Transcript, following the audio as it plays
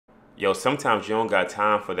Yo, sometimes you don't got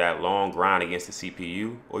time for that long grind against the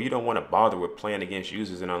CPU, or you don't want to bother with playing against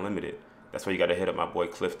users in Unlimited. That's why you got to hit up my boy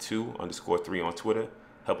Cliff2_3 on Twitter.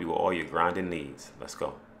 Help you with all your grinding needs. Let's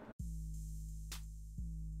go.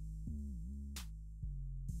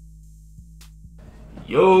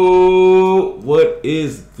 Yo, what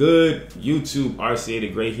is good, YouTube? RCA the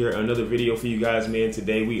Great here. Another video for you guys, man.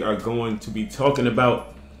 Today we are going to be talking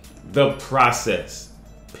about the process.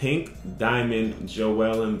 Pink Diamond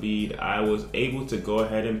Joel Embiid. I was able to go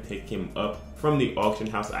ahead and pick him up from the auction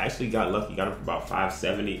house. I actually got lucky, got him for about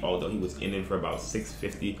 $570, although he was in for about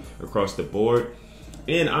 $650 across the board.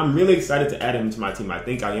 And I'm really excited to add him to my team. I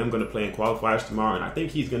think I am going to play in qualifiers tomorrow, and I think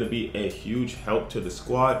he's going to be a huge help to the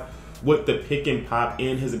squad with the pick and pop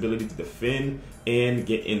and his ability to defend and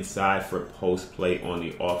get inside for post play on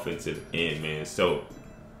the offensive end, man. So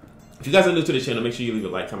if you guys are new to the channel, make sure you leave a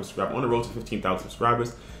like, comment, subscribe. On the road to 15,000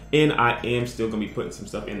 subscribers. And I am still going to be putting some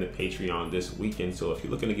stuff in the Patreon this weekend. So if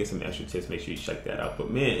you're looking to get some extra tips, make sure you check that out.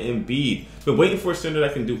 But man, Embiid, been waiting for a center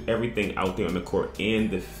that can do everything out there on the court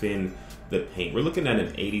and defend the paint. We're looking at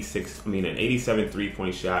an 87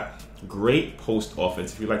 3-point shot. Great post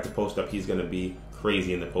offense. If you like to post up, he's going to be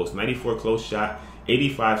crazy in the post. 94 close shot,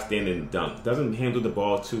 85 standing dunk. Doesn't handle the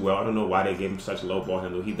ball too well. I don't know why they gave him such low ball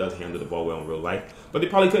handle. He does handle the ball well in real life, but they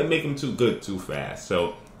probably couldn't make him too good too fast.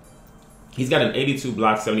 So he's got an 82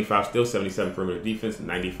 block, 75 still, 77 perimeter defense,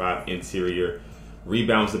 95 interior.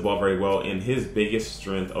 Rebounds the ball very well, and his biggest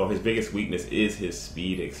strength or his biggest weakness is his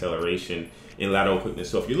speed, acceleration, and lateral quickness.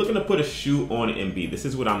 So if you're looking to put a shoe on Embiid, this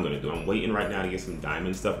is what I'm going to do. I'm waiting right now to get some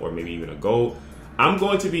diamond stuff or maybe even a gold. I'm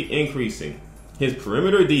going to be increasing his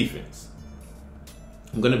perimeter defense.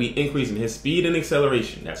 I'm going to be increasing his speed and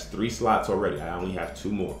acceleration. That's 3 slots already. I only have 2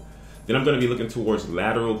 more. Then I'm going to be looking towards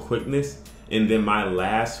lateral quickness. And then my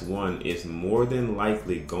last one is more than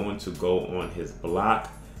likely going to go on his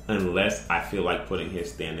block unless I feel like putting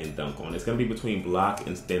his standing dunk on. It's going to be between block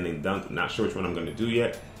and standing dunk. I'm not sure which one I'm going to do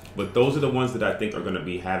yet. But those are the ones that I think are going to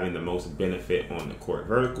be having the most benefit on the court.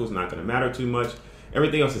 Vertical is not going to matter too much.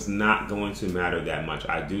 Everything else is not going to matter that much.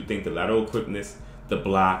 I do think the lateral quickness, the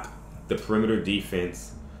block, the perimeter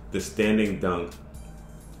defense, the standing dunk,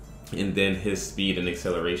 and then his speed and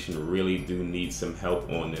acceleration really do need some help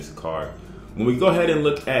on this card. When we go ahead and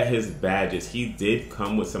look at his badges, he did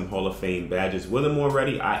come with some Hall of Fame badges. With him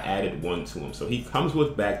already, I added one to him. So he comes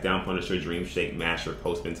with Back Down Punisher, Dream Shake, Masher,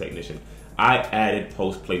 Post Spin Technician. I added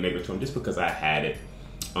Post Playmaker to him just because I had it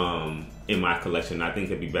in my collection. I think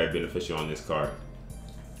it'd be very beneficial on this card.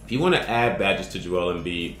 If you want to add badges to Joel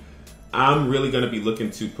Embiid, I'm really going to be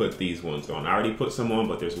looking to put these ones on. I already put some on,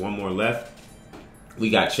 but there's one more left. We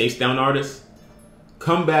got Chase Down Artist.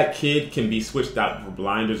 Comeback Kid can be switched out for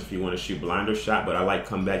blinders if you want to shoot blinder shot, but I like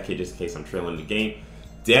Comeback Kid just in case I'm trailing the game.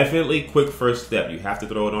 Definitely quick first step. You have to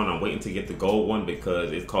throw it on. I'm waiting to get the gold one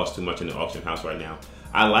because it costs too much in the auction house right now.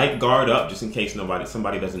 I like guard up just in case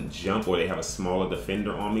somebody doesn't jump or they have a smaller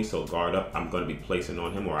defender on me. So guard up, I'm going to be placing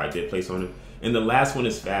on him, or I did place on him. And the last one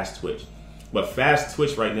is Fast Twitch. But Fast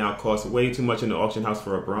Twitch right now costs way too much in the auction house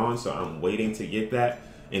for a bronze, so I'm waiting to get that.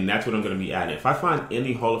 And that's what I'm going to be adding. If I find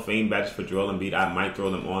any Hall of Fame badges for Joel Embiid, I might throw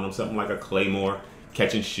them on him. Something like a Claymore,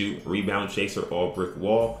 Catch and Shoot, Rebound Chaser, or Brick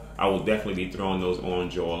Wall. I will definitely be throwing those on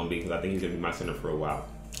Joel Embiid because I think he's going to be my center for a while.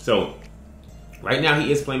 So right now he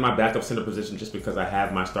is playing my backup center position just because I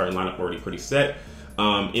have my starting lineup already pretty set.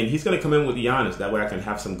 And he's going to come in with Giannis. That way I can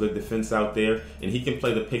have some good defense out there. And he can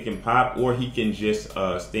play the pick and pop, or he can just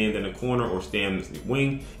stand in the corner or stand in the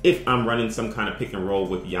wing if I'm running some kind of pick and roll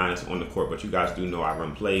with Giannis on the court. But you guys do know I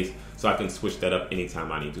run plays, so I can switch that up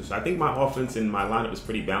anytime I need to. So I think my offense and my lineup is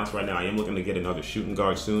pretty balanced right now. I am looking to get another shooting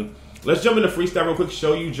guard soon. Let's jump into freestyle real quick,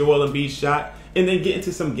 show you Joel Embiid's shot, and then get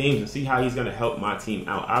into some games and see how he's going to help my team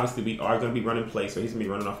out. Obviously, we are going to be running plays, so he's going to be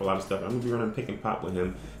running off a lot of stuff. I'm going to be running pick and pop with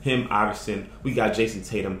him. Iverson. We got Jason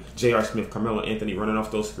Tatum, J.R. Smith, Carmelo Anthony running off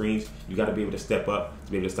those screens. You got to be able to step up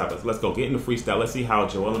to be able to stop us. Let's go. Get into freestyle. Let's see how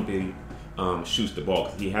Joel Embiid shoots the ball,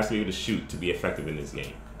 because he has to be able to shoot to be effective in this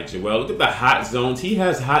game. Joel, look at the hot zones. He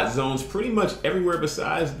has hot zones pretty much everywhere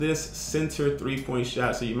besides this center 3-point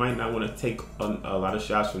shot, so you might not want to take a lot of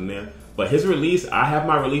shots from there. But his release, I have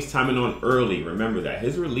my release timing on early. Remember that.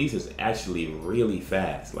 His release is actually really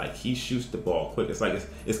fast. Like, he shoots the ball quick.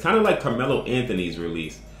 It's kind of like Carmelo Anthony's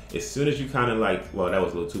release. As soon as you kind of like, well, that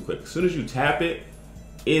was a little too quick. As soon as you tap it,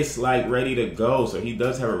 it's like ready to go. So he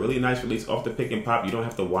does have a really nice release off the pick and pop. You don't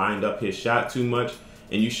have to wind up his shot too much,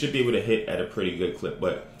 and you should be able to hit at a pretty good clip.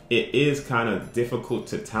 But it is kind of difficult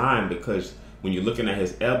to time because when you're looking at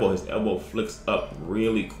his elbow flicks up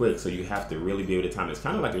really quick, so you have to really be able to time it. It's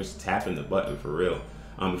kind of like just tapping the button for real.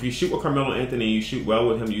 If you shoot with Carmelo Anthony and you shoot well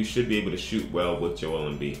with him, you should be able to shoot well with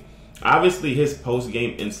Joel Embiid. Obviously, his post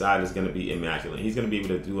game inside is going to be immaculate. He's going to be able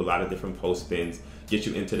to do a lot of different post spins, get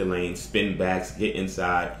you into the lane, spin backs, get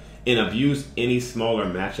inside, and abuse any smaller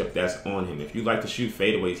matchup that's on him. If you like to shoot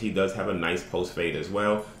fadeaways, he does have a nice post fade as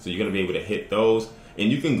well. So you're going to be able to hit those.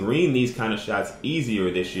 And you can green these kind of shots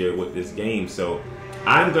easier this year with this game. So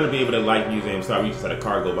I'm going to be able to like using him. Sorry, we just had a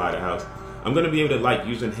car go by the house. I'm going to be able to like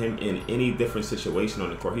using him in any different situation on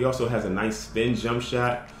the court. He also has a nice spin jump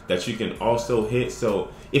shot that you can also hit.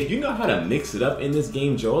 So if you know how to mix it up in this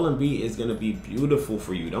game, Joel Embiid is going to be beautiful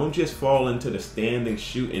for you. Don't just fall into the standing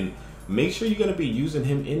shooting. Make sure you're going to be using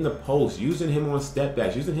him in the post, using him on step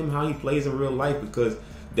backs, using him how he plays in real life, because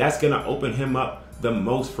that's going to open him up the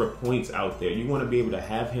most for points out there. You want to be able to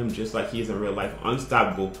have him just like he is in real life,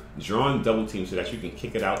 unstoppable, drawing double teams so that you can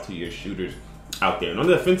kick it out to your shooters out there. And on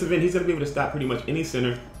the defensive end, he's going to be able to stop pretty much any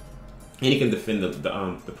center, and he can defend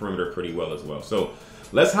the perimeter pretty well as well. So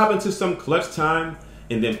let's hop into some clutch time,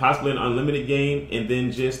 and then possibly an unlimited game, and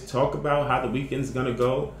then just talk about how the weekend's going to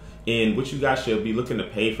go and what you guys should be looking to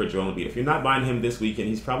pay for Joel Embiid. If you're not buying him this weekend,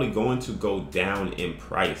 he's probably going to go down in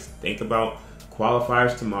price. Think about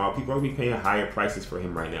qualifiers tomorrow. People are going to be paying higher prices for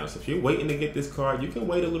him right now. So if you're waiting to get this card, you can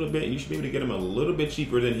wait a little bit, and you should be able to get him a little bit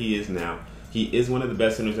cheaper than he is now. He is one of the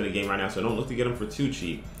best centers in the game right now, so don't look to get him for too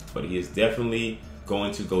cheap, but he is definitely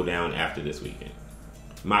going to go down after this weekend.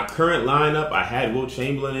 My current lineup, I had Will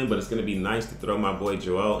Chamberlain in, but it's going to be nice to throw my boy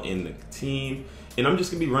Joel in the team. And I'm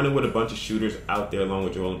just going to be running with a bunch of shooters out there along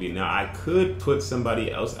with Joel Embiid. Now, I could put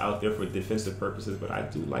somebody else out there for defensive purposes, but I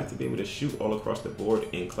do like to be able to shoot all across the board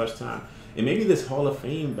in clutch time. And maybe this Hall of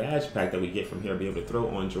Fame badge pack that we get from here, be able to throw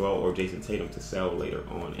on Joel or Jason Tatum to sell later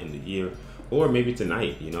on in the year. Or maybe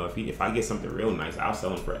tonight, you know, if I get something real nice, I'll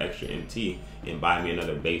sell him for extra MT and buy me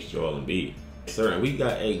another base Joel Embiid. Sir, and we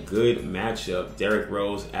got a good matchup. Derrick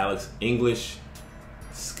Rose, Alex English,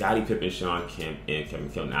 Scottie Pippen, Sean Kemp, and Kevin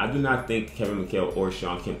McHale. Now, I do not think Kevin McHale or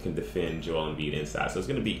Sean Kemp can defend Joel Embiid inside, so it's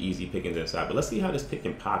going to be easy pickings inside. But let's see how this pick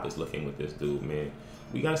and pop is looking with this dude, man.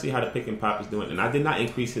 We got to see how the pick and pop is doing. And I did not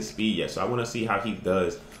increase his speed yet, so I want to see how he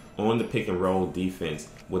does on the pick and roll defense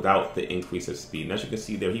without the increase of speed. And as you can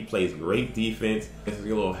see there, he plays great defense. This is a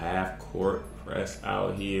little half court press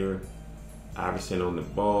out here. Iverson on the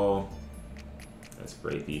ball. That's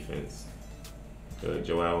great defense. Good,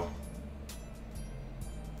 Joel.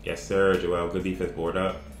 Yes, sir, Joel. Good defense, board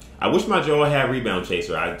up. I wish my Joel had rebound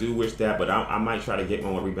chaser. I do wish that, but I might try to get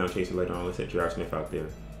one with rebound chaser later on. Let's hit J.R. Smith out there.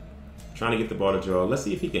 Trying to get the ball to Joel. Let's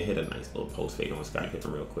see if he can hit a nice little post fade on Scottie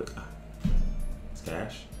Pippen real quick. It's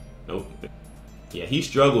cash. Nope. Yeah, he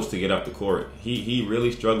struggles to get up the court. He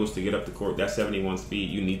really struggles to get up the court. That 71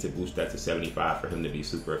 speed, you need to boost that to 75 for him to be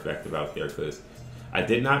super effective out there, because I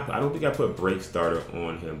don't think I put break starter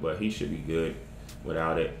on him, but he should be good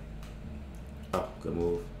without it. Oh, good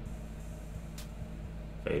move.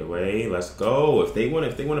 Fade away. Let's go. If they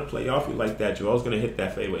want to play off you like that, Joel's gonna hit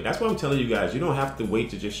that fadeaway. That's what I'm telling you guys. You don't have to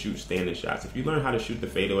wait to just shoot standing shots. If you learn how to shoot the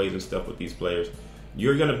fadeaways and stuff with these players,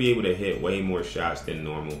 you're gonna be able to hit way more shots than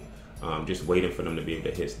normal. Just waiting for them to be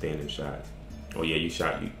able to hit standing shots. Oh yeah,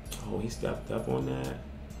 oh, he stepped up on that.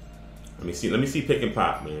 Let me see pick and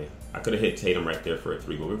pop, man. I could have hit Tatum right there for a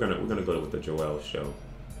three, but we're gonna go with the Joel show.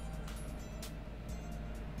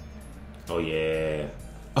 Oh yeah.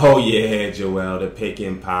 Oh yeah, Joel, the pick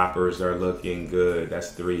and poppers are looking good.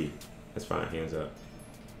 That's three. That's fine, hands up.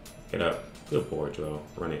 Get up. Good board, Joel.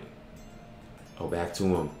 Run it. Oh, back to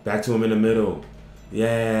him. Back to him in the middle.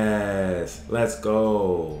 Yes. Let's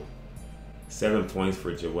go. 7 points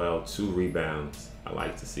for Joel, 2 rebounds. I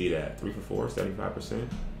like to see that. 3 for 4, 75%.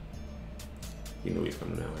 You knew he was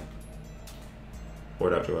coming that way.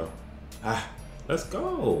 Board up, Joel. Ah, let's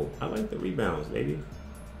go. I like the rebounds, baby.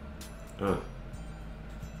 Can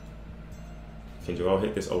Joel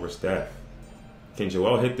hit this over Steph? Can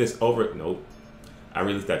Joel hit this over? Nope. I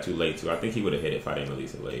released that too late, too. I think he would have hit it if I didn't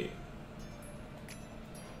release it late.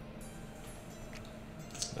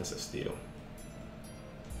 That's a steal.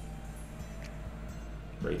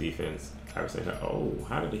 Great defense. Iverson, oh,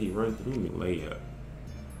 how did he run through me? Layup.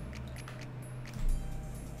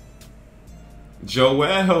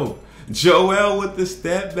 Joel with the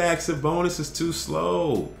step back. Sabonis is too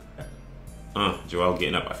slow. Joel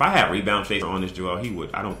getting up. If I had rebound chaser on this Joel,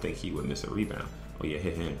 I don't think he would miss a rebound. Oh yeah,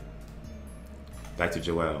 hit him. Back to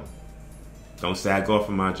Joel. Don't sag off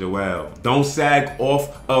of my Joel. Don't sag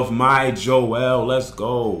off of my Joel. Let's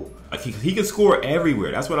go. Like he can score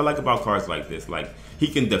everywhere. That's what I like about cards like this. Like he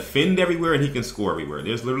can defend everywhere and he can score everywhere.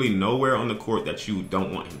 There's literally nowhere on the court that you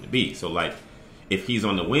don't want him to be. So like if he's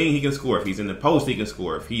on the wing, he can score. If he's in the post, he can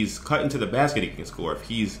score. If he's cut into the basket, he can score. If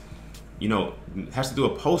he's, you know, has to do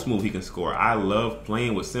a post move, he can score. I love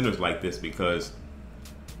playing with centers like this because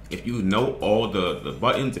if you know all the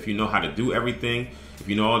buttons, if you know how to do everything, if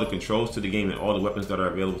you know all the controls to the game and all the weapons that are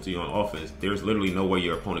available to you on offense, there's literally no way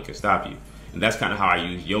your opponent can stop you. And that's kind of how I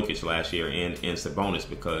used Jokic last year and Sabonis,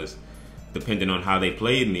 because depending on how they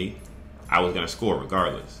played me, I was going to score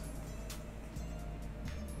regardless.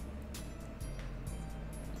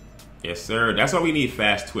 Yes, sir. That's why we need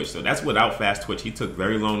fast twitch. So that's without fast twitch. He took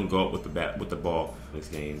very long to go up with the ball in this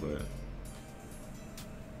game, but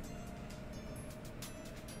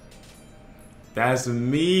that's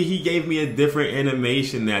me. He gave me a different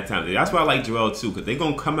animation that time. That's why I like Joel too, because they're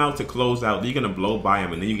gonna come out to close out. You're gonna blow by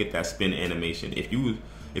him, and then you get that spin animation. If you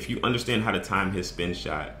understand how to time his spin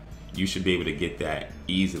shot, you should be able to get that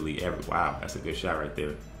easily. Wow, that's a good shot right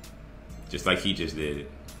there. Just like he just did.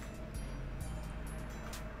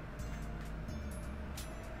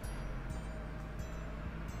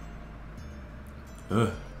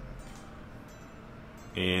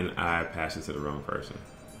 And I passed it to the wrong person.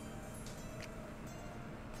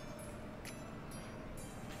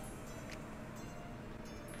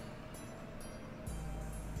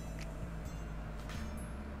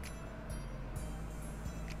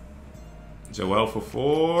 Joel for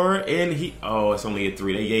 4, and it's only a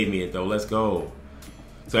 3. They gave me it though. Let's go.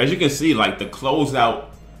 So as you can see, like the closeout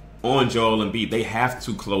on Joel Embiid, they have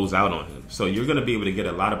to close out on him. So you're gonna be able to get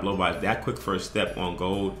a lot of blowbys. That quick first step on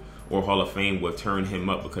gold or Hall of Fame will turn him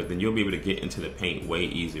up, because then you'll be able to get into the paint way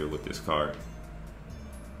easier with this card.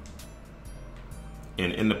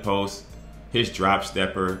 And in the post, his drop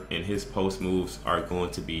stepper and his post moves are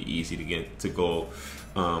going to be easy to go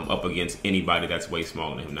up against anybody that's way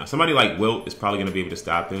smaller than him. Now, somebody like Wilt is probably going to be able to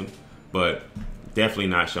stop him, but definitely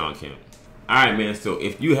not Sean Kemp. All right, man. So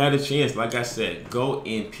if you had a chance, like I said, go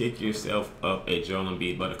and pick yourself up a Joel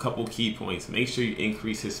Embiid. But a couple key points: make sure you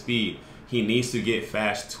increase his speed. He needs to get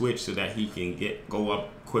fast twitch so that he can go up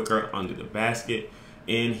quicker under the basket,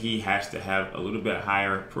 and he has to have a little bit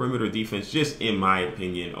higher perimeter defense, just in my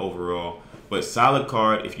opinion overall. But solid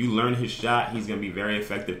card. If you learn his shot, he's going to be very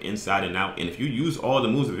effective inside and out. And if you use all the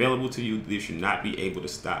moves available to you, you should not be able to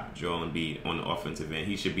stop Joel Embiid on the offensive end.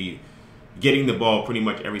 He should be getting the ball pretty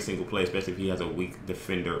much every single play, especially if he has a weak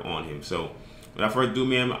defender on him. So without further ado,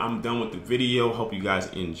 man, I'm done with the video. Hope you guys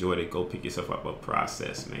enjoyed it. Go pick yourself up a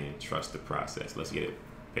process, man. Trust the process. Let's get it.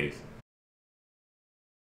 Peace.